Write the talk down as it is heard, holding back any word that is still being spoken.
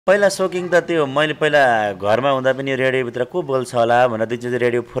पहिला सोकिङ त त्यो मैले पहिला घरमा हुँदा पनि रेडियोभित्र को बोल्छ होला भनेर दुईचोटि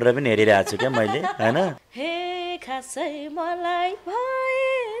रेडियो फुरेर पनि हेरिरहेको छु क्या मैले होइन। हे खासै मलाई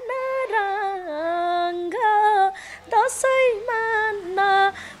भएन रङ्ग दसैँमा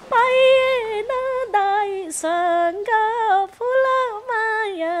नपाइएन दाइसँग फुल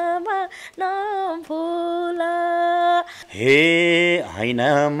मायामा नफुल हे होइन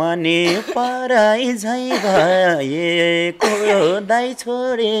मनी पराई झै भएको दाइ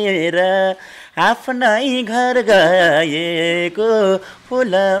छोडेर आफ्नै घर गएको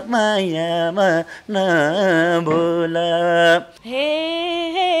फुल मायामा नभुल। हे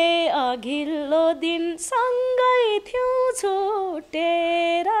अघिल्लो दिन सँगै थियौँ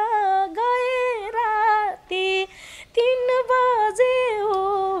छुटेर गए राति 3 बजे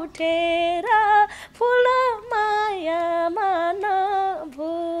उठेर फुल मायामा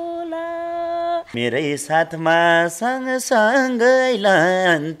नभुल। मेरै साथमा सँगसँगै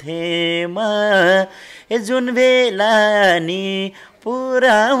लान्थे म जुन बेला नि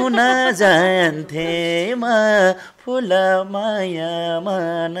पुराउन जान्थे म फुल मायामा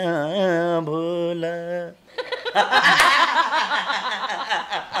नभुल।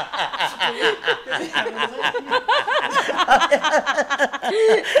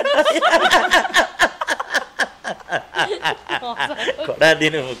 कडा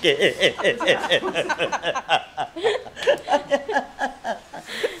दिनु हो के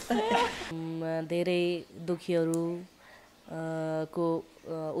धेरै दुखीहरू को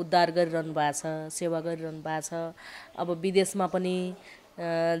उद्धार गरिरहनु भएको छ, सेवा गरिरहनु भएको छ। अब विदेशमा पनि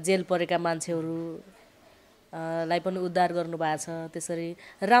जेल परेका मान्छेहरू लाई पनि उद्धार गर्नुभएको छ। त्यसरी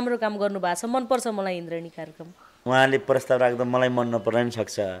राम्रो काम गर्नुभएको छ। मनपर्छ मलाई इन्द्रेणी कार्यक्रम। उहाँले प्रस्ताव राख्दा मलाई मन नपर्न पनि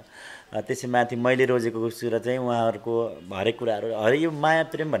सक्छ। त्यसैमाथि मैले रोजेको कुरा चाहिँ उहाँहरूको हरेक कुराहरू हरेक यो माया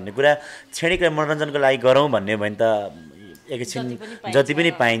प्रेम भन्ने कुरा क्षणिक मनोरञ्जनको लागि गरौँ भन्ने भने त एकैछिन जति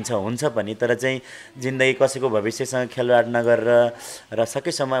पनि पाइन्छ हुन्छ पनि, तर चाहिँ जिन्दगी कसैको भविष्यसँग खेलवाड नगरेर र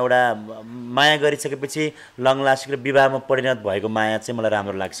सकेसम्म एउटा माया गरिसकेपछि लङ लास्टिङ र विवाहमा परिणत भएको माया चाहिँ मलाई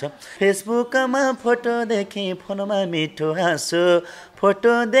राम्रो लाग्छ। फेसबुकमा फोटो देखेँ फोनमा मिठो हाँसो,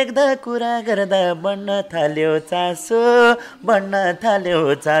 फोटो देख्दा कुरा गर्दा बढ्न थाल्यो चासो,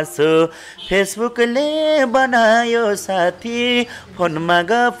 फेसबुकले बनायो साथी फोनमा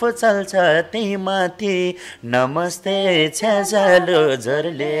गफ चल्छ त्यही माथि नमस्ते छ्याजालो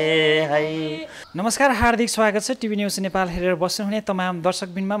जरले हाई। नमस्कार, हार्दिक स्वागत छ टिभी न्युज नेपाल हेरेर बस्नुहुने तमाम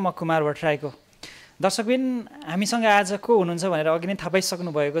दर्शकबिनमा म कुमार भट्टराईको। दर्शकबिन हामीसँग आज को हुनुहुन्छ भनेर अघि नै थाहा पाइसक्नु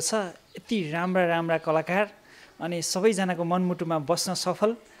भएको छ। यति राम्रा कलाकार अनि सबैजनाको मनमुटुमा बस्न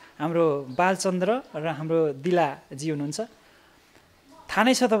सफल हाम्रो बालचन्द्र र हाम्रो दिलाजी हुनुहुन्छ। थाहा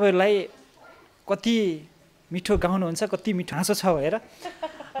नै छ तपाईँहरूलाई कति मिठो गाउनुहुन्छ, कति मिठो हाँसो छ भनेर।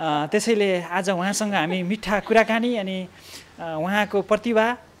 त्यसैले आज उहाँसँग हामी मिठा कुराकानी अनि उहाँको प्रतिभा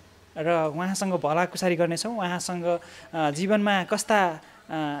र उहाँसँग भलाकुसारी गर्नेछौँ। उहाँसँग जीवनमा कस्ता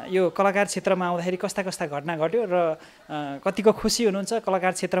यो कलाकार क्षेत्रमा आउँदाखेरि कस्ता घटना घट्यो र कतिको खुसी हुनुहुन्छ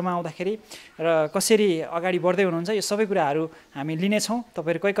कलाकार क्षेत्रमा आउँदाखेरि र कसरी अगाडि बढ्दै हुनुहुन्छ, यो सबै कुराहरू हामी लिनेछौँ।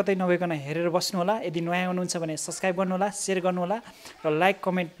 तपाईँहरू कोही कतै नभइकन हेरेर बस्नुहोला। यदि नयाँ हुनुहुन्छ भने सब्सक्राइब गर्नुहोला, सेयर गर्नुहोला र लाइक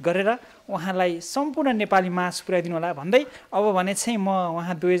कमेन्ट गरेर उहाँलाई सम्पूर्ण नेपाली माझ पुर्याइदिनु होला भन्दै अब भने चाहिँ म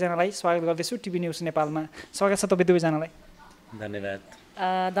उहाँ दुवैजनालाई स्वागत गर्दैछु टिभी न्युज नेपालमा। स्वागत छ तपाईँ दुवैजनालाई।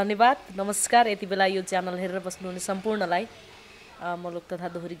 धन्यवाद। नमस्कार। यति बेला यो च्यानल हेरेर बस्नुहुने सम्पूर्णलाई म लोक तथा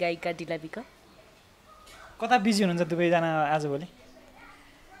दोहोरी गायिका डिला बिक। कता बिजी हुनुहुन्छ दुवैजना आजभोलि?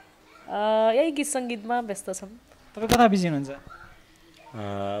 यही गीत सङ्गीतमा व्यस्त छौँ। तपाईँ कता बिजी हुनुहुन्छ?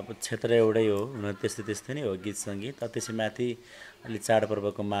 क्षेत्र एउटै हो, हुन त्यस्तै नै हो गीत सङ्गीत। त्यसै माथि अलि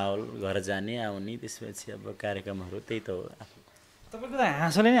चाडपर्वको माहौल, घर जाने आउने, त्यसपछि अब कार्यक्रमहरू त्यही त हो। तपाईँको त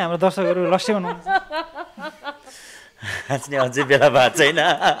हाँसोले नै हाम्रो दर्शकहरू लस्ट्याउनु हाँस्ने अझै बेला भएको छैन।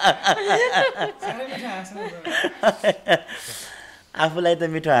 आफूलाई त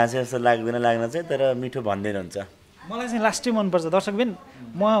मिठो हाँसे जस्तो लाग्न चाहिँ, तर मिठो भन्दैन हुन्छ। मलाई चाहिँ लास्टै मनपर्छ दर्शकबिन।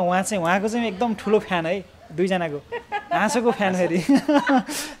 उहाँको चाहिँ एकदम ठुलो फ्यान है, दुईजनाको हाँसोको फ्यान फेरि।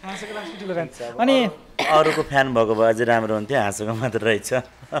 हाँसोको लास्टै ठुलो फ्यान। अनि अरूको फ्यान भएको भए अझै राम्रो हुन्थ्यो, हाँसोको मात्र रहेछ।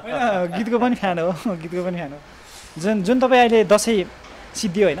 गीतको पनि फ्यान हो। जुन तपाईँ अहिले दसैँ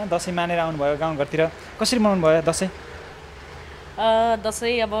सिद्धियो होइन, दसैँ मानेर आउनुभयो गाउँघरतिर, कसरी मनाउनु भयो दसैँ?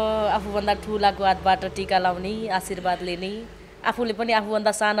 दसैँ अब आफूभन्दा ठुलाको हातबाट टिका लाउने, आशीर्वाद लिने, आफूले पनि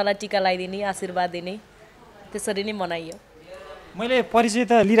आफूभन्दा सानालाई टिका लगाइदिने, आशीर्वाद दिने, त्यसरी नै मनाइयो। मैले परिचय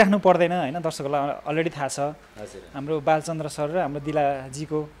त लिइराख्नु पर्दैन होइन, दर्शकहरूलाई अलरेडी थाहा छ हाम्रो बालचन्द्र सर र हाम्रो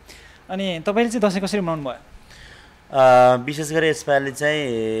दिलाजीको। अनि तपाईँले चाहिँ दसैँ कसरी मनाउनु भयो? विशेष गरी यसपालि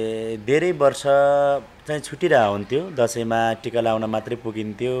चाहिँ धेरै वर्ष चाहिँ छुटिरहेको हुन्थ्यो दसैँमा टिका लाउन मात्रै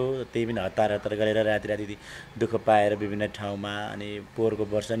पुगिन्थ्यो त्यही पनि हतार हतार गरेर राति राति दुःख पाएर विभिन्न ठाउँमा अनि पोहोरको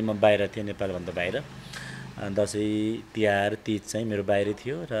वर्ष नि म बाहिर थिएँ नेपालभन्दा बाहिर दसैँ तिहार तिज चाहिँ मेरो बाहिरै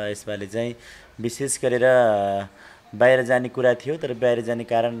थियो र यसपालि चाहिँ विशेष गरेर बाहिर जाने कुरा थियो तर बाहिर जाने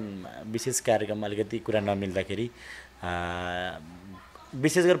कारण विशेष कार्यक्रम अलिकति कुरा नमिल्दाखेरि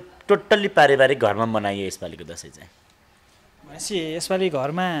विशेष गरी टोटल्ली पारिवारिक घरमा मनाइयो यसपालिको दसैँ चाहिँ भनेपछि यसपालि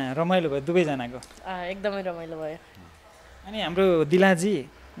घरमा रमाइलो भयो दुवैजनाको एकदमै रमाइलो भयो अनि हाम्रो दिलाजी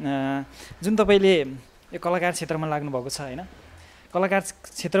जुन तपाईँले यो कलाकार क्षेत्रमा लाग्नुभएको छ होइन कलाकार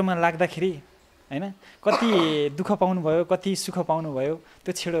क्षेत्रमा लाग्दाखेरि होइन कति दुःख पाउनुभयो कति सुख पाउनुभयो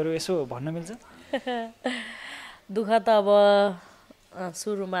त्यो छेडहरू यसो भन्न मिल्छ दुःख त अब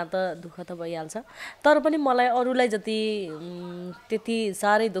सुरुमा त दुःख त भइहाल्छ तर पनि मलाई अरूलाई जति त्यति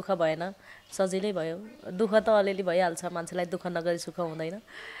साह्रै दुःख भएन सजिलै भयो दुःख त अलिअलि भइहाल्छ मान्छेलाई दुःख नगरी सुख हुँदैन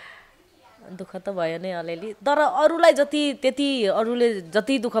दुःख त भयो नै अलिअलि तर अरूलाई अरूले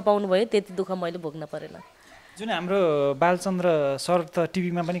जति दुःख पाउनुभयो त्यति दुःख मैले भोग्न परेन जुन हाम्रो बालचन्द्र सर त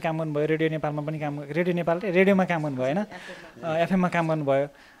टिभीमा पनि काम गर्नुभयो रेडियो नेपालमा पनि रेडियोमा काम गर्नुभयो होइन एफएममा काम गर्नुभयो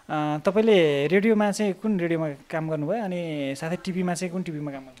तपाईँले रेडियोमा चाहिँ कुन रेडियोमा काम गर्नुभयो अनि साथै टिभीमा चाहिँ कुन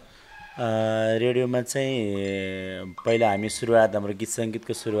टिभीमा काम गर्नुभयो रेडियोमा चाहिँ पहिला हामी सुरुवात हाम्रो गीत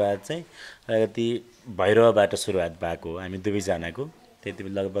सङ्गीतको सुरुवात चाहिँ अलिकति भैरवबाट सुरुवात भएको हामी दुवैजनाको त्यति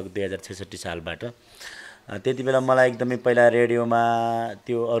बेला लगभग 2066 सालबाट त्यति बेला मलाई एकदमै पहिला रेडियोमा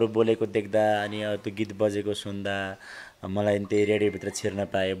त्यो अरू बोलेको देख्दा अनि त्यो गीत बजेको सुन्दा मलाई त्यही रेडियोभित्र छिर्न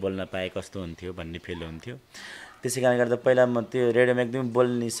पाएँ बोल्न पाएँ कस्तो हुन्थ्यो भन्ने फिल हुन्थ्यो त्यसै कारणले गर्दा पहिला म त्यो रेडियोमा एकदमै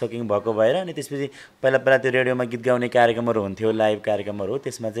बोल्ने सकिङ भएको भएर अनि त्यसपछि पहिला त्यो रेडियोमा गीत गाउने कार्यक्रमहरू हुन्थ्यो लाइभ कार्यक्रमहरू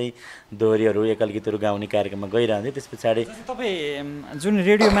त्यसमा चाहिँ दोहोरीहरू एकल गीतहरू गाउने कार्यक्रममा गइरहन्थ्यो त्यस पछाडि तपाईँ जुन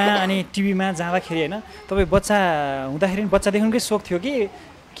रेडियोमा अनि टिभीमा जाँदाखेरि होइन तपाईँ बच्चा हुँदाखेरि बच्चादेखिकै सोख थियो कि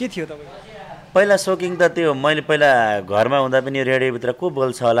के थियो तपाईँ पहिला सोकिङ त त्यो मैले पहिला घरमा हुँदा पनि रेडियोभित्र को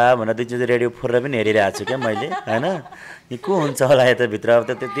बोल्छ होला भनेर दुईचोटि रेडियो फुरेर पनि हेरिरहेको छु क्या मैले होइन यो को हुन्छ होला यताभित्र अब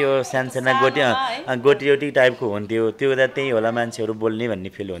त त्यो सानसाना गोटी टाइपको हुन्थ्यो त्यो हुँदा त्यही होला मान्छेहरू बोल्ने भन्ने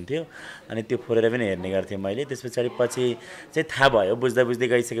फिल हुन्थ्यो अनि त्यो फोरेर पनि हेर्ने गर्थेँ मैले त्यस पछाडि पछि चाहिँ थाहा भयो बुझ्दै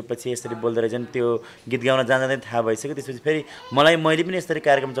गइसकेपछि यसरी बोल्दो रहेछ त्यो गीत गाउन जाँदा थाहा भइसक्यो त्यसपछि फेरि मैले पनि यसरी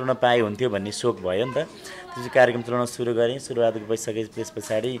कार्यक्रम चलाउन पाए हुन्थ्यो भन्ने सोख भयो नि त त्यसपछि कार्यक्रम चलाउन सुरु गरेँ सुरुवात भइसके त्यस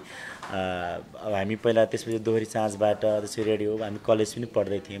पछाडि अब हामी पहिला त्यसपछि दोहोरी साँझबाट त्यसपछि रेडियो हामी कलेज पनि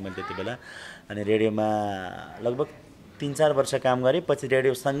पढ्दै थिएँ मैले त्यति बेला अनि रेडियोमा लगभग 3-4 वर्ष काम गरेँ पछि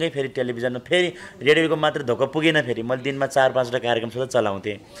रेडियोसँगै फेरि टेलिभिजनमा फेरि रेडियोको मात्र धोका पुगेन फेरि मैले दिनमा 4-5वटा कार्यक्रम सुद्धा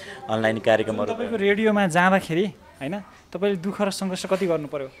चलाउँथेँ अनलाइन कार्यक्रमहरू तपाईँको रेडियोमा जाँदाखेरि होइन तपाईँले दुःख र सङ्घर्ष कति गर्नु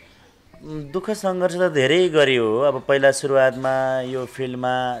पर्यो दुःख सङ्घर्ष त धेरै गरियो अब पहिला सुरुवातमा यो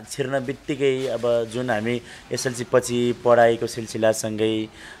फिल्डमा छिर्न बित्तिकै अब जुन हामी एसएलसी पछि पढाइको सिलसिलासँगै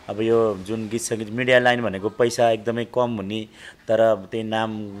अब यो जुन गीत सङ्गीत मिडिया लाइन भनेको पैसा एकदमै कम हुने तर त्यही नाम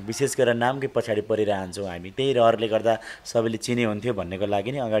विशेष गरेर नामकै पछाडि परिरहन्छौँ हामी त्यही रहरले गर्दा सबैले चिने हुन्थ्यो भन्नेको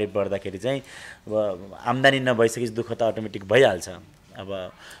लागि नै अगाडि बढ्दाखेरि चाहिँ अब आम्दानी नभइसकेपछि दुःख त अटोमेटिक भइहाल्छ अब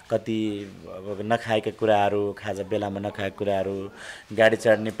कति अब नखाएका कुराहरू खाजा बेलामा नखाएका कुराहरू गाडी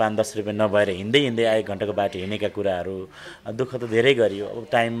चढ्ने 5-10 रुपियाँ नभएर हिँड्दै 1 घन्टाको बाटो हिँडेका कुराहरू दुःख त धेरै गरियो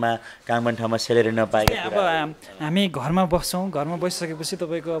अब टाइममा काम गर्ने ठाउँमा सेलेरी नपाएका अब हामी घरमा बस्छौँ घरमा बसिसकेपछि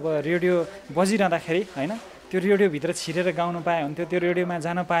तपाईँको अब रेडियो बजिरहँदाखेरि होइन त्यो रेडियोभित्र छिरेर गाउन पाए हुन्थ्यो त्यो रेडियोमा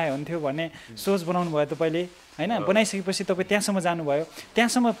जान पाए हुन्थ्यो भन्ने सोच बनाउनु भयो तपाईँले होइन बनाइसकेपछि तपाईँ त्यहाँसम्म जानुभयो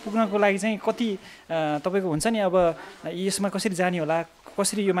त्यहाँसम्म पुग्नको लागि चाहिँ कति तपाईँको हुन्छ नि अब यसमा कसरी जाने होला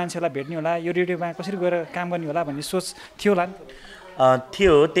कसरी यो मान्छेलाई भेट्ने होला यो रेडियोमा कसरी गएर काम गर्ने होला भन्ने सोच थियो होला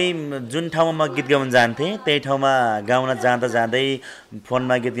थियो त्यही जुन ठाउँमा म गीत गाउन जान्थेँ त्यही ठाउँमा गाउन जाँदै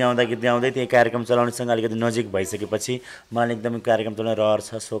फोनमा गीत गाउँदै त्यही कार्यक्रम चलाउनेसँग अलिकति नजिक भइसकेपछि मलाई एकदमै कार्यक्रम चलाउने रहर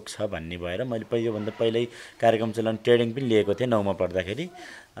छ सोख छ भन्ने भएर मैले योभन्दा पहिल्यै कार्यक्रम चलाउने ट्रेनिङ पनि लिएको थिएँ 9मा पढ्दाखेरि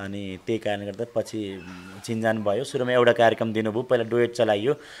अनि त्यही कारणले गर्दा पछि चिनजान भयो सुरुमा एउटा कार्यक्रम दिनुभयो पहिला डुएट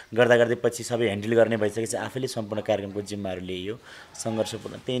चलाइयो गर्दै पछि सबै ह्यान्डल गर्ने भइसकेपछि आफैले सम्पूर्ण कार्यक्रमको जिम्माहरू लिइयो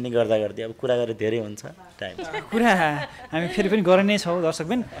सङ्घर्षपूर्ण त्यही नै गर्दै अब कुरा गरेर धेरै हुन्छ टाइम कुरा हामी फेरि पनि गर्ने नै छौँ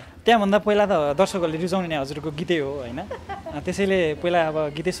दर्शकबिन त्यहाँभन्दा पहिला त दर्शकहरूले रुचाउने नै हजुरको गीतै हो होइन त्यसैले पहिला अब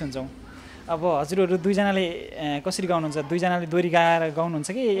गीतै सुन्छौँ अब हजुरहरू दुईजनाले कसरी गाउनुहुन्छ दुईजनाले दोहोरी गाएर गाउनुहुन्छ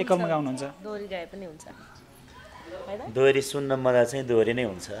कि एकलमा गाउनुहुन्छ दोहोरी गाए पनि हुन्छ दोहोरी सुन्न मजा चाहिँ दोहोरी नै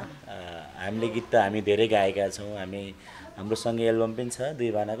हुन्छ हामीले गीत त हामी धेरै गाएका छौँ हाम्रो सँगै एल्बम पनि छ दुई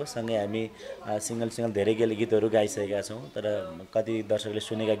भानाको सँगै हामी सिङ्गल धेरै गीतहरू गाइसकेका छौँ तर कति दर्शकले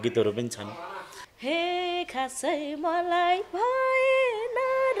सुनेका गीतहरू पनि छन् हे खासै मलाई भएन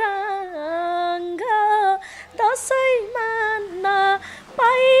रङ्ग दसैँमा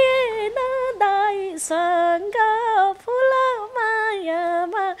नपाइएन दाइसँग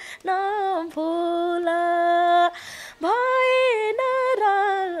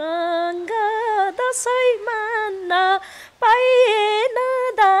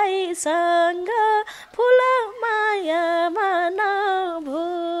तिमीसँग फुल मायामा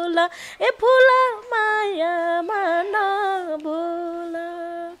नभुल ए फुल मायामा नभुल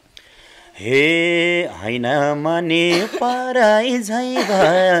हे हैन मने पराई झै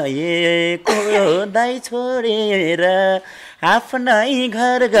गएको दाइ छोडेर आफ्नै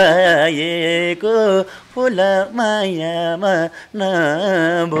घर गएको फुल मायामा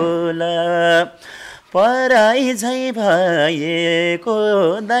नभुल पराई झै भएको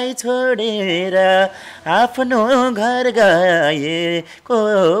दाइ छोडेर आफ्नो घर गएको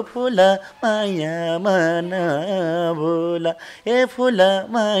फुल मायामा नभुल ए फुल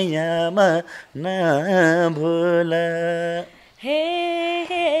मायामा नभुल हे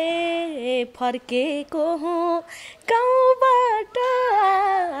फर्केको हुँ गाउँबाट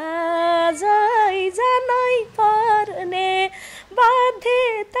आजै जानै पर्ने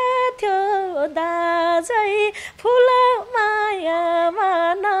बाध्यता थियो दाजै फुल मायामा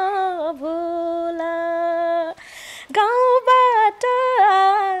नभुल गाउँबाट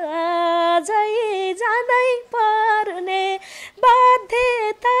आजै जानै पर्ने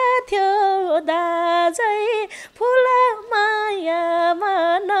बाध्यता थियो दाजै फुल मायामा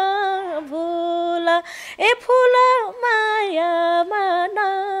नभुल ए फुल मायामा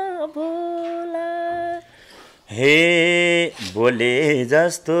नभुल हे बोले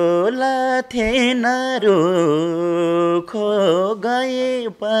जस्तो लाथेन रुखो गए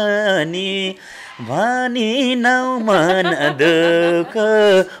पनि भनिनौ मन दुःख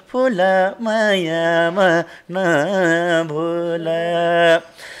फुल मायामा नभुल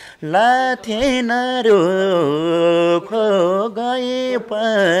लाथेन रुखो गए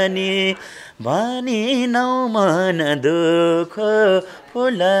पनि भनिनौ मन दुःख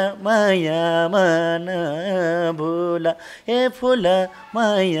फुल मायामा नभुल ए फुल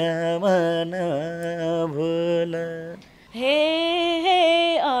मायामा नभुल हे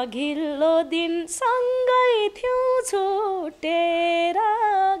अघिल्लो दिन सँगै थियौँ छुटेर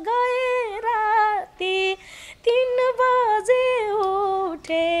गए राति 3 बजे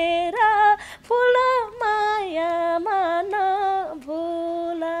उठेर फुल मायामा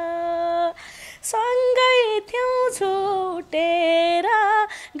नभुल सँगै थियौँ छुटेर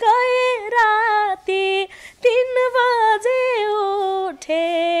गए राति 3 बजे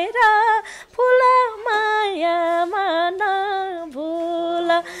उठेर फुल मायामा नभुल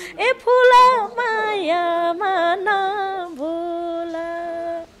ए फुल मायामा नभुल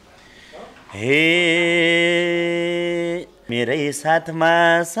हे मेरै साथमा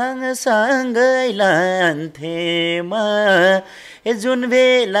सँगसँगै लान्थे म ए जुन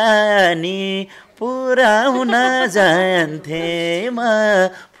बेला नि पुराउन जान्थे म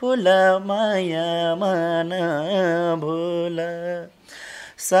फुल मायामा नभुल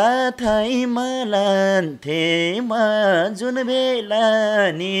साथैमा लान्थे म जुन बेला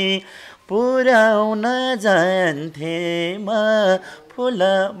नि पुराउन जान्थे म फुल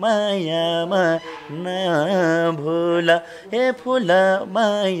मायामा नभुल ए फुल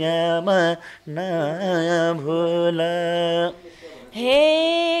मायामा नभुल हे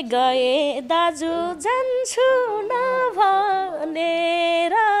गए दाजु जान्छु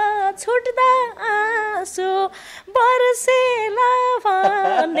नभनेर छुट्दा आँसु बर्सेला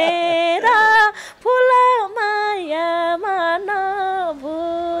भनेर फुल मायामा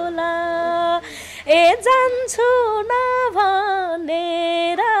नभुल ए जान्छु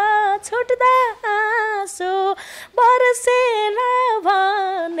नभनेर छुट्दा आँसु बर्सेला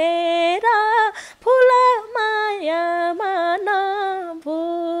भनेर फुल मायामा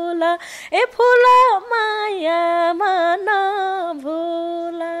नभुल ए फुल मायामा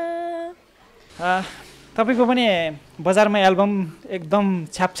नभुल तपाईँको पनि बजारमा एल्बम एकदम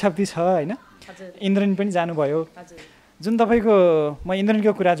छापछाप्ती छ होइन इन्द्रनी पनि जानुभयो जुन तपाईँको म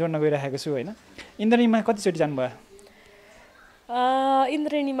इन्द्रणीको कुरा जोड्न गइरहेको छु होइन इन्द्रणीमा कतिचोटि जानुभयो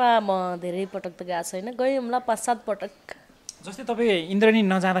इन्द्रणीमा म धेरै पटक त गएको छैन गएँ होला 5-7 पटक जस्तै तपाईँ इन्द्रणी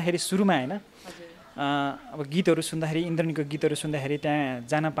नजाँदाखेरि सुरुमा होइन अब गीतहरू सुन्दाखेरि इन्द्रणीको गीतहरू सुन्दाखेरि त्यहाँ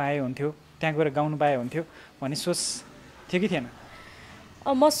जान पाए हुन्थ्यो त्यहाँ गएर गाउनु पाए हुन्थ्यो भन्ने सोच थियो कि थिएन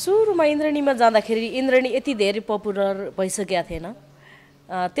म सुरुमा इन्द्रणीमा जाँदाखेरि इन्द्रणी यति धेरै पपुलर भइसकेका थिएन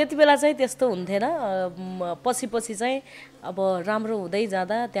त्यति बेला चाहिँ त्यस्तो हुन्थेन पछि पछि चाहिँ अब राम्रो हुँदै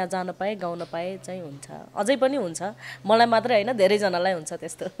जाँदा त्यहाँ जान पाएँ गाउन पाएँ चाहिँ हुन्छ अझै पनि हुन्छ मलाई मात्रै होइन धेरैजनालाई हुन्छ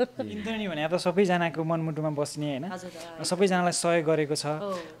त्यस्तो इन्द्रणी भने त सबैजनाको मनमुटुमा बस्ने होइन सबैजनालाई सहयोग गरेको छ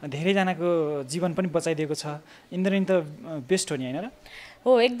धेरैजनाको जीवन पनि बचाइदिएको छ इन्द्रणी त बेस्ट हो नि होइन र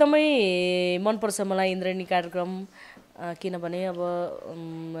हो एकदमै मनपर्छ मलाई इन्द्रणी कार्यक्रम किनभने अब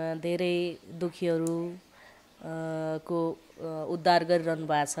धेरै दुखीहरू को उद्धार गरिरहनु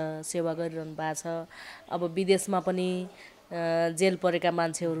भएको छ सेवा गरिरहनु भएको छ अब विदेशमा पनि जेल परेका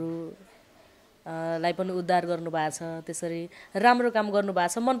मान्छेहरू लाई पनि उद्धार गर्नुभएको छ। त्यसरी राम्रो काम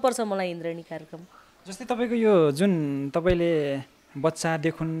गर्नुभएको छ। मनपर्छ मलाई इन्द्रेणी कार्यक्रम। जस्तै तपाईँको यो जुन तपाईँले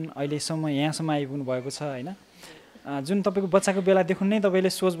बच्चादेखि अहिलेसम्म यहाँसम्म आइपुग्नु भएको छ होइन, जुन तपाईँको बच्चाको बेलादेखि नै तपाईँले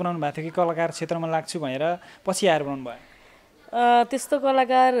सोच बनाउनु भएको थियो कि कलाकार क्षेत्रमा लाग्छु भनेर पछि आएर बनाउनु भयो? त्यस्तो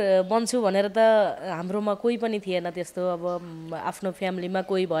कलाकार बन्छु भनेर त हाम्रोमा कोही पनि थिएन। त्यस्तो अब आफ्नो फ्यामिलीमा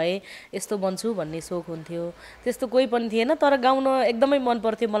कोही भए यस्तो बन्छु भन्ने सोख हुन्थ्यो, त्यस्तो कोही पनि थिएन। तर गाउन एकदमै मन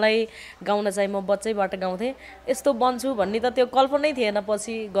पर्थ्यो मलाई। गाउन चाहिँ म बच्चैबाट गाउँथेँ। यस्तो बन्छु भन्ने त त्यो कल्पनै थिएन।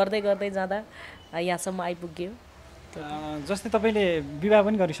 पछि गर्दै गर्दै जाँदा यहाँसम्म आइपुग्यो। जस्तै तपाईँले विवाह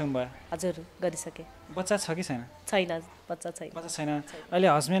पनि गरिसक्नु भयो? हजुर, गरिसकेँ। बच्चा छ कि छैन? छैन, बच्चा छैन। बच्चा छैन। अहिले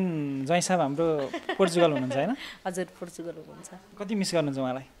हस्बेन्ड ज्वाइँ साहब हाम्रो पोर्चुगल हुनुहुन्छ होइन? हजुर, पोर्चुगल हुनुहुन्छ। कति मिस गर्नुहुन्छ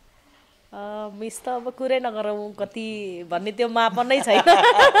उहाँलाई? मिस त अब कुरै नगरौँ कति भन्ने त्यो मापन नै छैन।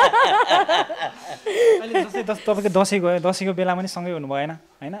 अहिले जस्तै तपाईँको दसैँ गयो, दसैँको बेलामा पनि सँगै हुनु भएन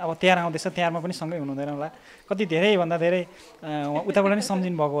होइन? अब तिहार आउँदैछ, तिहारमा पनि सँगै हुनु हुँदैन होला। कति धेरैभन्दा धेरै उताबाट पनि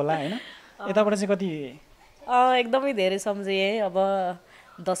सम्झिनु भएको होला होइन? यताबाट चाहिँ कति? एकदमै धेरै सम्झेँ। अब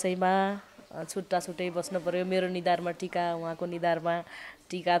दसैँमा छुट्टा छुट्टै बस्नु पऱ्यो। मेरो निधारमा टिका, उहाँको निधारमा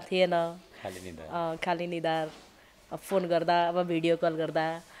टिका थिएन, खाली निधार। फोन गर्दा अब भिडियो कल गर्दा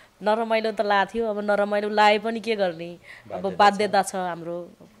नरमाइलो त लाग्थ्यो। अब नरमाइलो लाए पनि के गर्ने, अब बाध्यता छ हाम्रो,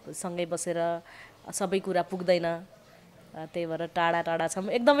 सँगै बसेर सबै कुरा पुग्दैन। त्यही भएर टाढा टाढा छौँ।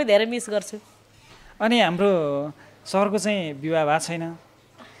 एकदमै धेरै मिस गर्छु। अनि हाम्रो सरको चाहिँ विवाह भएको छैन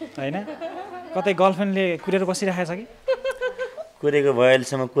होइन? कतै गर्लफ्रेन्डले कुरेर बसिरहेको छ कि? कुरेको भयो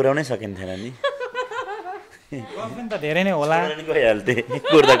अहिलेसम्म कुराउनै सकिन्थेन नि। गर्लफ्रेन्ड त धेरै नै होला, गइहाल्थेँ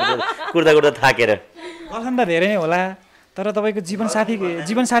कुर्दा कुर्दा थाकेर। गर्लफ्रेन्ड त धेरै नै होला, तर तपाईँको जीवनसाथी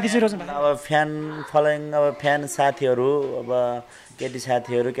चाहिँ रोज्नु? अब फ्यान फलोइङ, अब फ्यान साथीहरू, अब केटी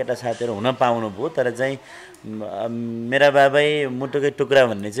साथीहरू, केटा साथीहरू हुन पाउनु भयो। तर चाहिँ मेरा बाबै मुटुकै टुक्रा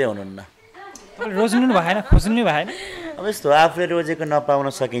भन्ने चाहिँ हुनुहुन्न। तपाईँले रोज्नु भएन, खोज्नु नै भएन? अब यस्तो आफूले रोजेको नपाउन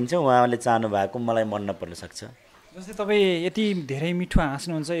सकिन्छ, उहाँले चाहनु भएको मलाई मन नपर्न सक्छ। जस्तै तपाईँ यति धेरै मिठो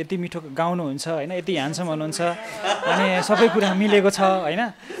हाँस्नुहुन्छ, यति मिठो गाउनुहुन्छ होइन, यति ह्यान्डसम हुनुहुन्छ, अनि सबै कुरा मिलेको छ होइन?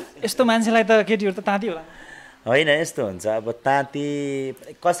 यस्तो मान्छेलाई त केटीहरू त ताती होला? होइन, यस्तो हुन्छ। अब ताती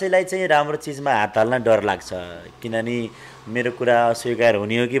कसैलाई चाहिँ राम्रो चिजमा हात हाल्न डर लाग्छ, किनभने मेरो कुरा अस्वीकार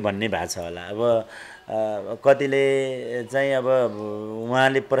हुने हो कि भन्ने भएको छ होला। अब कतिले चाहिँ अब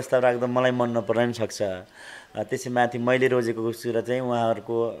उहाँले प्रस्ताव राख्दा मलाई मन नपर्न पनि सक्छ। त्यसैमाथि मैले रोजेको कुरा चाहिँ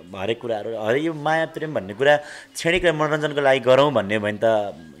उहाँहरूको हरेक कुराहरू, हरेक यो माया प्रेम भन्ने कुरा क्षणिक मनोरञ्जनको लागि गरौँ भन्ने भने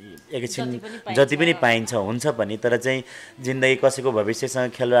त एकैछिन जति पनि पाइन्छ हुन्छ पनि। तर चाहिँ जिन्दगी कसैको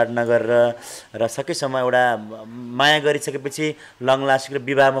भविष्यसँग खेलवाड नगरेर र सकेसम्म एउटा माया गरिसकेपछि लङ लास्टिङ र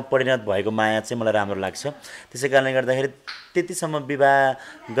विवाहमा परिणत भएको माया चाहिँ मलाई राम्रो लाग्छ। त्यसै कारणले गर्दाखेरि त्यतिसम्म विवाह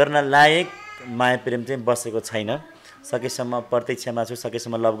गर्न लायक माया प्रेम चाहिँ बसेको छैन। सकेसम्म प्रतीक्षामा छु,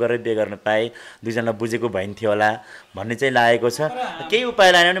 सकेसम्म लभ गरेर बिहे गर्न पाएँ, दुईजना बुझेको भइन्थ्यो होला भन्ने चाहिँ लागेको छ। केही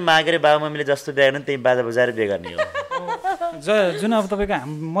उपाय लागेन भने मागेर बाबुमम्मीले जस्तो बिहे गर्ने त्यही बाजा बजाएर बिहे गर्ने हो। जुन अब तपाईँको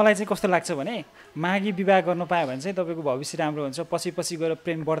मलाई चाहिँ कस्तो लाग्छ भने मागी विवाह गर्नु पायो भने चाहिँ तपाईँको भविष्य राम्रो हुन्छ, पछि पछि गएर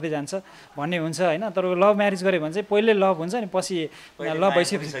प्रेम बढ्दै जान्छ भन्ने हुन्छ होइन? तर लभ म्यारेज गऱ्यो भने चाहिँ पहिले लभ हुन्छ अनि पछि लभ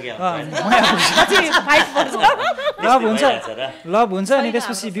भइसकेपछि लभ हुन्छ अनि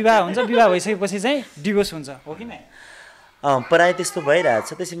त्यसपछि विवाह हुन्छ, विवाह भइसकेपछि चाहिँ डिभोर्स हुन्छ, हो कि नै? प्रायः त्यस्तो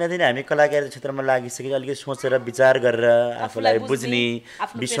भइरहेछ। त्यसैमाथि नै हामी कलाकार क्षेत्रमा लागिसकेर अलिकति सोचेर विचार गरेर आफूलाई बुझ्ने,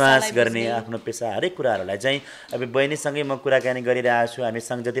 विश्वास गर्ने, आफ्नो पेसा हरेक कुराहरूलाई चाहिँ अब बहिनीसँगै म कुराकानी गरिरहेको छु। हामी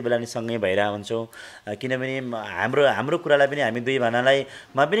जति बेला नि सँगै भइरहेको हुन्छौँ, किनभने हाम्रो कुरालाई पनि हामी दुई भनालाई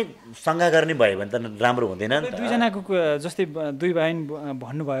पनि शङ्का गर्ने भयो भने त राम्रो हुँदैन नि त। दुईजनाको जस्तै दुई बहिनी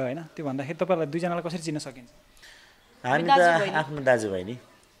भन्नुभयो होइन, त्यो भन्दाखेरि तपाईँलाई दुईजनालाई कसरी चिन्न सकिन्छ? हामी त आफ्नो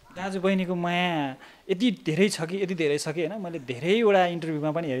दाजु बहिनीको माया यति धेरै छ कि होइन? मैले धेरैवटा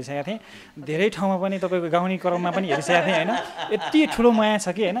इन्टरभ्यूमा पनि हेरिसकेको थिएँ, धेरै ठाउँमा पनि तपाईँको गाउने क्रममा पनि हेरिसकेको थिएँ होइन? यति ठुलो माया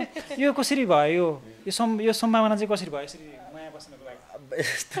छ कि होइन? यो कसरी भयो? यो सम्भावना चाहिँ कसरी भयो यसरी माया बस्नको लागि?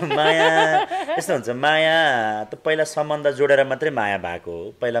 यस्तो हुन्छ। माया त पहिला सम्बन्ध जोडेर मात्रै माया भएको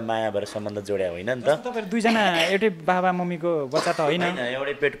हो, पहिला माया भएर सम्बन्ध जोड्या होइन नि त। तपाईहरु दुईजना एउटै बाबा मम्मीको बच्चा त होइन?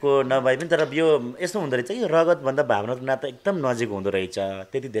 एउटै पेटको नभए पनि, तर यो यस्तो हुँदो रहेछ कि रगतभन्दा भावनात्मक नाता एकदम नजिक हुँदो रहेछ,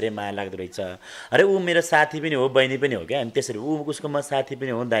 त्यति धेरै माया लाग्दो रहेछ। अरे ऊ मेरो साथी पनि हो, बहिनी पनि हो क्या, अनि त्यसरी उसको म साथी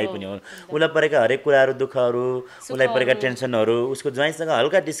पनि हो, दाइ पनि हो। उसलाई परेका हरेक कुराहरू, दुःखहरू, उसलाई परेका टेन्सनहरू उसको ज्वाइँसँग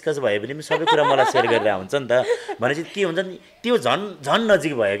हल्का डिस्कस भए पनि सबै कुरा मलाई सेयर गरेर हुन्छ नि त। भनेपछि के हुन्छ नि, त्यो झन् झन्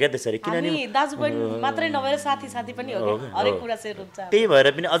नजिक भयो क्या त्यसरी किनभने हामी दाजुबहिनी मात्रै नभएर साथी पनि हो कि हरेक कुरा सेयर हुन्छ त्यही भएर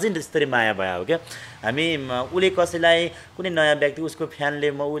पनि अझै त्यसरी माया भयो हो क्या हामी उसले कसैलाई कुनै नयाँ व्यक्ति उसको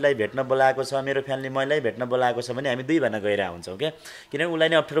फ्यानले म उसलाई भेट्न बोलाएको छ मेरो फ्यानले मलाई भेट्न बोलाएको छ भने हामी दुई भएर गएर हुन्छौँ क्या किनभने उसलाई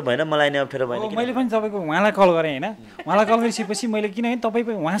नै अप्ठ्यारो भएन मलाई नै अप्ठ्यारो भएन मैले पनि तपाईँको उहाँलाई कल गरेँ होइन उहाँलाई कल गरिसकेपछि मैले किनभने तपाईँ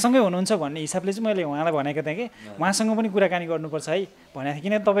पनि उहाँसँगै हुनुहुन्छ भन्ने हिसाबले चाहिँ मैले उहाँलाई भनेको थिएँ कि उहाँसँग पनि कुराकानी गर्नुपर्छ है भनेको थिएँ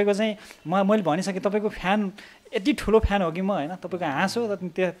किनभने तपाईँको चाहिँ मैले भनिसकेँ तपाईँको फ्यान यति ठुलो फ्यान हो कि म होइन तपाईँको हाँस हो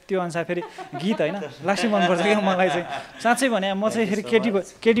त्यो अनुसार फेरि गीत होइन लास्टै मनपर्छ क्या मलाई चाहिँ साँच्चै भने म चाहिँ फेरि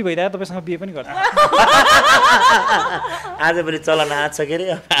केटी भइरहेको तपाईँसँग बिहे पनि गर्छु आज पनि चलन आँट छ के अरे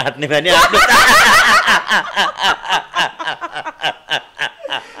हाट्ने भने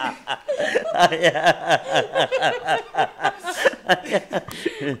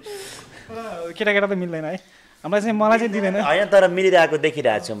केटाकेटा त मिल्दैन है मलाई चाहिँ दिँदैन होइन तर मिलिरहेको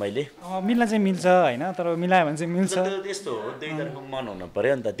देखिरहेको छु मैले मिल्न चाहिँ मिल्छ होइन तर मिलायो भने चाहिँ मिल्छ त्यस्तो हो दुई तर्फको मन हुनु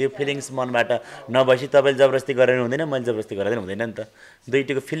पर्यो नि त त्यो फिलिङ्स मनबाट नभएपछि तपाईँले जबरजस्ती गरेर हुँदैन मैले जबरजस्ती गरेर हुँदैन नि त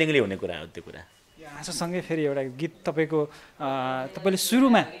दुईटैको फिलिङले हुने कुरा हो त्यो कुरा हाँसोसँगै फेरि एउटा गीत तपाईँले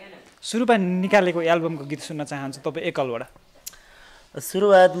सुरुमा निकालेको एल्बमको गीत सुन्न चाहन्छु तपाईँ एकलबाट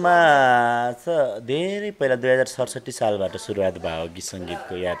सुरुवातमा धेरै पहिला 2067 सालबाट सुरुवात भयो गीत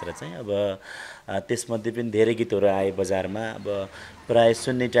सङ्गीतको यात्रा चाहिँ अब त्यसमध्ये पनि धेरै गीतहरू आए बजारमा अब प्रायः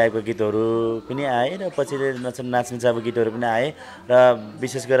सुन्ने टाइपको गीतहरू पनि आए र पछि नाच्ने चाबो गीतहरू पनि आए र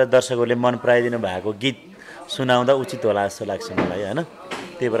विशेष गरेर दर्शकहरूले मन पराइदिनु भएको गीत सुनाउँदा उचित होला जस्तो लाग्छ मलाई होइन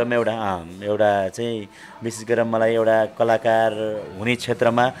त्यही भएर म एउटा चाहिँ विशेष गरेर मलाई एउटा कलाकार हुने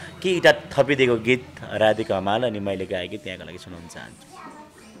क्षेत्रमा के एउटा थपिदिएको गीत राधिका हमाल अनि मैले गाएको गीत त्यहाँको लागि सुनाउन चाहन्छु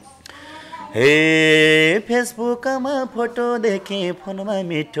हे फेसबुकमा फोटो देखेँ फोनमा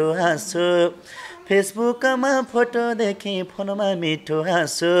मिठो हाँसो फेसबुकमा फोटो देखेँ फोनमा मिठो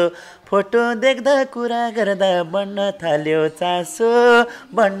हाँसो फोटो देख्दा कुरा गर्दा बढ्न थाल्यो चासो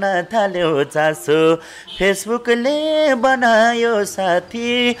फेसबुकले बनायो साथी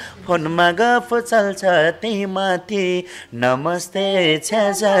फोनमा गफ चल्छ त्यही माथि नमस्ते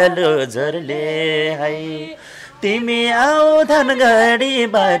छ्याजालो झरले है तिमी आऊ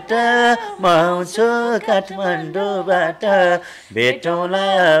धनगढीबाट म आउँछु काठमाडौँबाट भेटौँला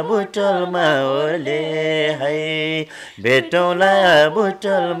बुटोलमा ओर्ले है भेटौँला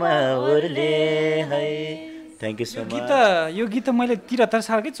बुटोलमा ओर्ले है थ्याङ्क यू सो मच यो गीत त मैले 73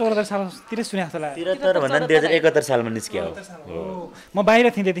 साल कि 74 सालतिर सुने जस्तो लाग्यो 73 भन्दा 2071 सालमा निस्क्यो हो म बाहिर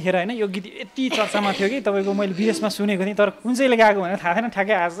थिएँ त्यतिखेर होइन यो गीत यति चर्चामा थियो कि तपाईँको मैले विदेशमा सुनेको थिएँ तर कुन चाहिँ गाएको भनेर थाहा थिएन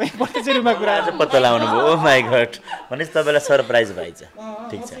ठ्याक्कै आज चाहिँ प्रत्यक्ष रूपमा कुरा आज पत्ता लगाउनु भयो ओ माई गॉड भनेपछि तपाईँलाई सरप्राइज भइछ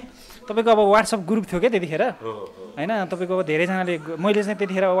ठिक छ तपाईँको अब वाट्सएप ग्रुप थियो क्या त्यतिखेर होइन तपाईँको अब धेरैजनाले मैले चाहिँ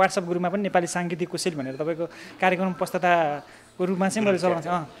त्यतिखेर वाट्सएप ग्रुपमा पनि नेपाली साङ्गीतिक कुशल भनेर तपाईँको कार्यक्रम प्रस्तुताको रूपमा चाहिँ मैले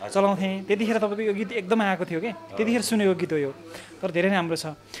चलाउँथेँ त्यतिखेर तपाईँको यो गीत एकदमै आएको थियो कि त्यतिखेर सुनेको गीत हो यो तर धेरै राम्रो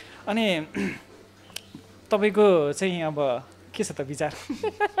छ अनि तपाईँको चाहिँ अब के छ त विचार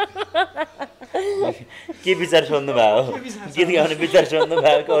के विचार सोध्नु भयो गीत गाउने विचार सोध्नु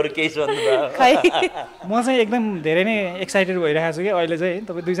भएको अरू केही सोध्नु भयो म चाहिँ एकदम धेरै नै एक्साइटेड भइरहेको छु कि अहिले चाहिँ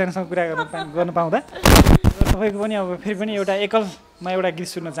तपाईँ दुईजनासँग कुरा गर्न पाउँदा तपाईँको पनि अब फेरि पनि एउटा एकलमा एउटा गीत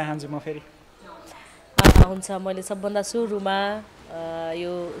सुन्न चाहन्छु म फेरि हुन्छ मैले सबभन्दा सुरुमा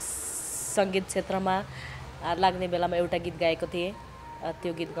यो सङ्गीत क्षेत्रमा लाग्ने बेलामा एउटा गीत गाएको थिएँ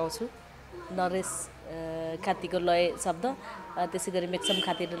त्यो गीत गाउँछु नरेश खातीको लय शब्द त्यसै गरी मेक्सम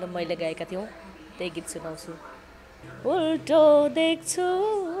खातीले मैले गाएका थियौँ त्यही गीत सुनाउँछु उल्टो देख्छु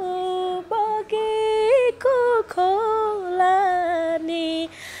बगेको खोला नि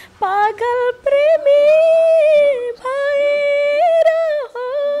पागल प्रेमी भएर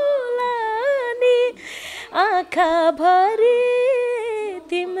होला नि आँखाभरि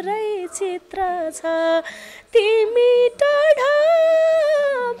तिम्रै चित्र छ तिमी टाढा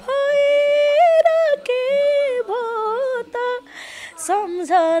भएर के भो त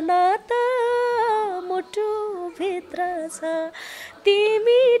सम्झना त मुटुभित्र छ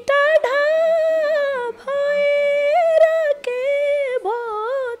तिमी टाढा भएर के भो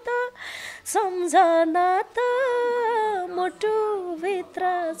त सम्झना त मुटुभित्र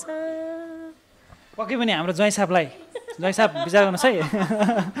छ पक्कै पनि हाम्रो ज्वाइँ साहबलाई विचार गर्नुहोस् है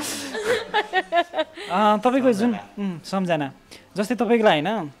तपाईँको जुन सम्झना जस्तै तपाईँको होइन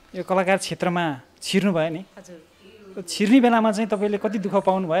यो कलाकार क्षेत्रमा छिर्नु भयो नि छिर्ने बेलामा चाहिँ तपाईँले कति दुःख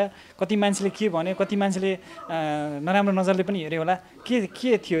पाउनु भयो कति मान्छेले के भन्यो कति मान्छेले नराम्रो नजरले पनि हेऱ्यो होला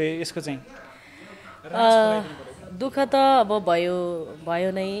के थियो यसको चाहिँ दुःख त अब भयो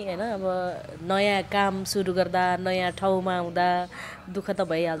नै होइन अब नयाँ काम सुरु गर्दा नयाँ ठाउँमा हुँदा दुःख त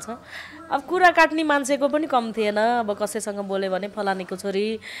भइहाल्छ अब कुरा काट्ने मान्छेको पनि कम थिएन अब कसैसँग बोल्यो भने फलानीको छोरी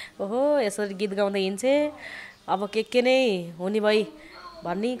ओहो यसरी गीत गाउँदै हिँड्छे अब के नै हुने भई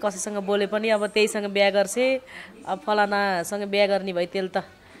भन्ने कसैसँग बोले पनि अब त्यहीसँग बिहा गर्छे अब फलानासँग बिहा गर्ने भई त्यसले त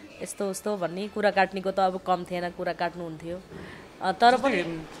यस्तो उस्तो भन्ने कुरा काट्नेको त अब कम थिएन कुरा काट्नुहुन्थ्यो तर पनि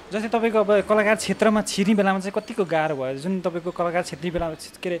जस्तै तपाईँको अब कलाकार क्षेत्रमा छिर्ने बेलामा चाहिँ कतिको गाह्रो भयो जुन तपाईँको कलाकार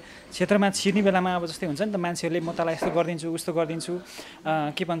क्षेत्रमा छिर्ने बेलामा अब जस्तै हुन्छ नि त मान्छेहरूले म तँलाई यस्तो गरिदिन्छु उस्तो गरिदिन्छु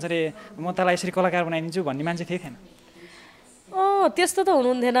के भन्छ अरे म तँलाई यसरी कलाकार बनाइदिन्छु भन्ने मान्छे थिएन त्यस्तो त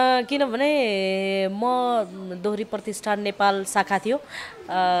हुनुहुन्थेन किनभने म दोहोरी प्रतिष्ठान नेपाल शाखा थियो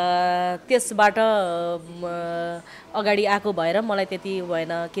त्यसबाट अगाडि आएको भएर मलाई त्यति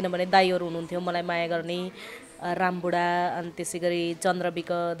भएन किनभने दाइहरू हुनुहुन्थ्यो मलाई माया गर्ने रामबुढा अनि त्यसै गरी चन्द्र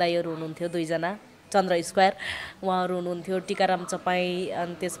बिक दाइहरू हुनुहुन्थ्यो 2 जना चन्द्र स्क्वायर उहाँहरू हुनुहुन्थ्यो टिकाराम चपाई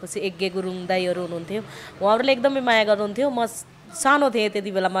अनि त्यसपछि यज्ञ गुरुङ दाइहरू हुनुहुन्थ्यो उहाँहरूले एकदमै माया गर्नुहुन्थ्यो म सानो थिएँ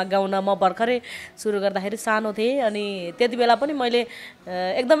त्यति बेलामा गाउन म भर्खरै सुरु गर्दाखेरि सानो थिएँ अनि त्यति बेला पनि मैले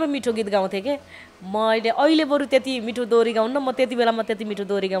एकदमै मिठो गीत गाउँथेँ के अहिले बरु त्यति मिठो दोहोरी गाउन म त्यति बेलामा त्यति मिठो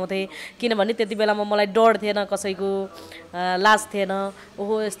दोहोरी गाउँथेँ किनभने त्यति बेलामा मलाई डर थिएन कसैको लाज थिएन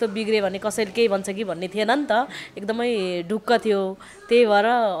ओहो यस्तो बिग्रियो भने कसैले केही भन्छ कि भन्ने थिएन नि त एकदमै ढुक्क थियो त्यही भएर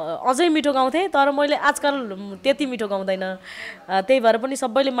अझै मिठो गाउँथेँ तर मैले आजकल त्यति मिठो गाउँदैन त्यही भएर पनि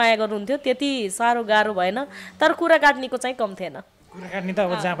सबैले माया गर्नुहुन्थ्यो त्यति साह्रो गाह्रो भएन तर कुरा काट्नेको चाहिँ कम थिएन कुरा काट्ने त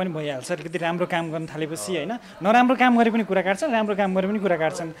अब जहाँ पनि भइहाल्छ अलिकति राम्रो काम गर्न थालेपछि होइन नराम्रो काम गरे पनि कुरा काट्छन् राम्रो काम गरे पनि कुरा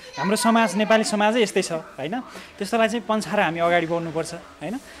काट्छन् हाम्रो समाज नेपाली समाजै यस्तै छ होइन त्यस्तोलाई चाहिँ पन्छाएर हामी अगाडि बढ्नुपर्छ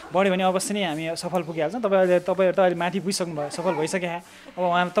होइन बढ्यो भने अवश्य नै हामी सफल पुगिहाल्छौँ तपाईँहरू त अहिले माथि पुगिसक्नु भयो सफल भइसक्यो अब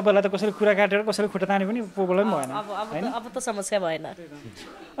उहाँ तपाईँलाई त कसैले कुरा काटेर कसैले खुट्टा ताने पनि प्रब्लम भएन होइन अब त समस्या भएन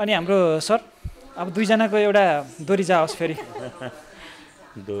अनि हाम्रो सर अब 2 जनाको एउटा दोरी जाओस् फेरि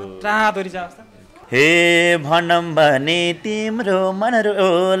दोरी जाओस् त हे भनम भने तिम्रो मन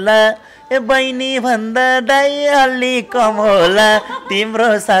रोला ए बहिनी भन्दा दाइ अलि कम होला तिम्रो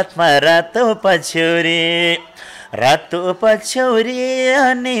साथमा रातो पछ्यौरी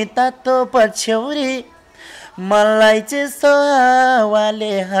अनि तातो पछ्यौरी मलाई चाहिँ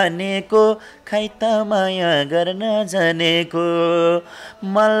सोहावाले हानेको खै त माया गर्न जानेको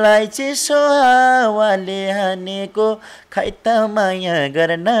मलाई चाहिँ सोहावाले हानेको खै त माया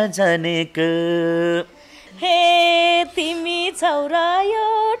गर्न जानेको हे तिमी छौरा यो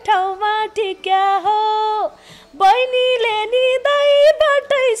ठाउँमा टिक्या हो बहिनीले नि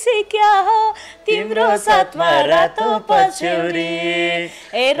दाइबाटै सिक्या हो तिम्रो साथमा रातो पछ्यौरी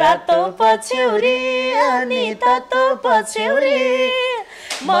ए रातो पछ्यौरी अनि तातो पछ्यौरी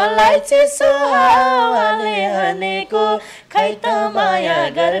मलाई चाहिँ सोहावाले हानेको खै त माया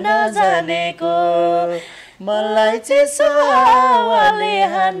गर्न जानेको मलाई चाहिँ सोहावाले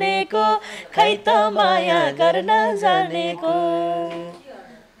हानेको खै त माया गर्न जानेको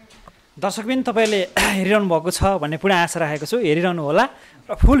दर्शकबिन तपाईँले हेरिरहनु भएको छ भन्ने पुरा आशा राखेको छु हेरिरहनु होला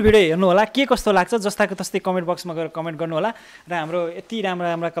र फुल भिडियो हेर्नु होला के कस्तो लाग्छ जस्ताको तस्तै कमेन्ट बक्समा गएर कमेन्ट गर्नु होला र हाम्रो यति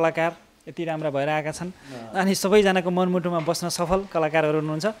राम्रा कलाकार यति राम्रा भएर आएका छन् अनि सबैजनाको मनमुटुमा बस्न सफल कलाकारहरू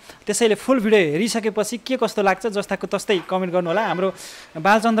हुनुहुन्छ त्यसैले फुल भिडियो हेरिसकेपछि के कस्तो लाग्छ जस्ताको तस्तै कमेन्ट गर्नु होला हाम्रो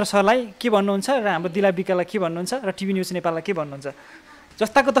बालचन्द्र सरलाई के भन्नुहुन्छ र हाम्रो दिला बिकालाई के भन्नुहुन्छ र टिभी न्युज नेपाललाई के भन्नुहुन्छ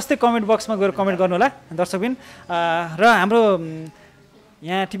जस्ताको तस्तै कमेन्ट बक्समा गएर कमेन्ट गर्नु होला दर्शकबिन र हाम्रो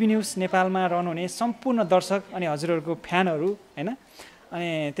यहाँ टिभी न्युज नेपालमा रहनुहुने सम्पूर्ण दर्शक अनि हजुरहरूको फ्यानहरू होइन अनि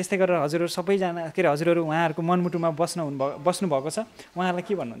त्यस्तै गरेर हजुरहरू सबैजना के अरे हजुरहरू उहाँहरूको मनमुटुमा बस्नुभएको छ उहाँहरूलाई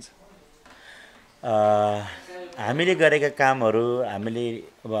के भन्नुहुन्छ हामीले गरेका कामहरू हामीले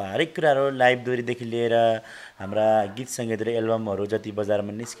अब हरेक कुराहरू लाइभ दोहोरीदेखि लिएर हाम्रा गीत सङ्गीत र एल्बमहरू जति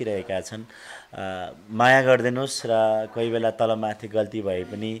बजारमा निस्किरहेका छन् माया गरिदिनुहोस् र कोही बेला तलमाथि गल्ती भए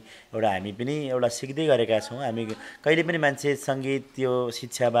पनि हामी पनि एउटा सिक्दै गरेका छौँ हामी कहिले पनि मान्छे सङ्गीत त्यो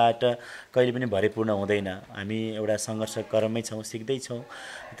शिक्षाबाट कहिले पनि भरिपूर्ण हुँदैन हामी एउटा सङ्घर्ष क्रममै छौँ सिक्दैछौँ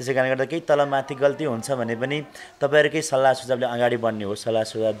त्यसै कारणले गर्दा केही तलमाथि गल्ती हुन्छ भने पनि तपाईँहरूकै सल्लाह सुझावले अगाडि बढ्ने हो सल्लाह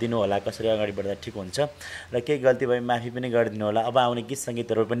सुझाव दिनु होला कसरी अगाडि बढ्दा ठिक हुन्छ र केही गल्ती भए माफी पनि गरिदिनु होला अब आउने गीत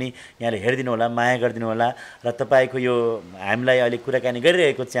सङ्गीतहरू पनि यहाँले हेरिदिनु होला माया गरिदिनु होला र तपाईँको यो हामीलाई अहिले कुराकानी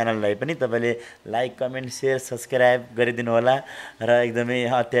गरिरहेको च्यानललाई पनि तपाईँले लाइक कमेन्ट सेयर सब्सक्राइब गरिदिनु होला र एकदमै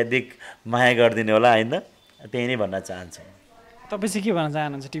अत्याधिक माया गरिदिनु होला होइन त्यही नै भन्न चाहन्छु तपाईँ चाहिँ के भन्न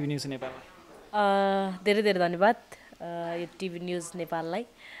चाहनुहुन्छ टिभी न्युज नेपाललाई धेरै धेरै धन्यवाद यो टिभी न्युज नेपाललाई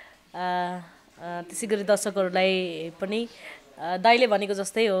त्यसै गरी दर्शकहरूलाई पनि दाइले भनेको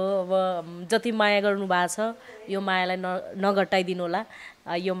जस्तै हो अब जति माया गर्नु भएको छ यो मायालाई नघटाइदिनु होला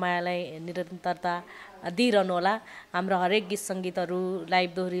यो मायालाई निरन्तरता दिइरहनु होला हाम्रो हरेक गीत सङ्गीतहरू लाइभ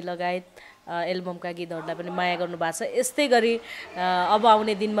दोहोरी लगायत एल्बमका गीतहरूलाई पनि माया गर्नु भएको छ यस्तै गरी अब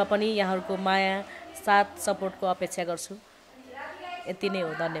आउने दिनमा पनि यहाँहरूको माया साथ सपोर्टको अपेक्षा गर्छु यति नै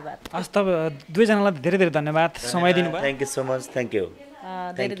हो धन्यवाद हस् तपाईँ दुवैजनालाई धेरै धेरै धन्यवाद समय दिनुभयो thank you so much thank you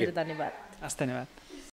धेरै धेरै धन्यवाद हस् धन्यवाद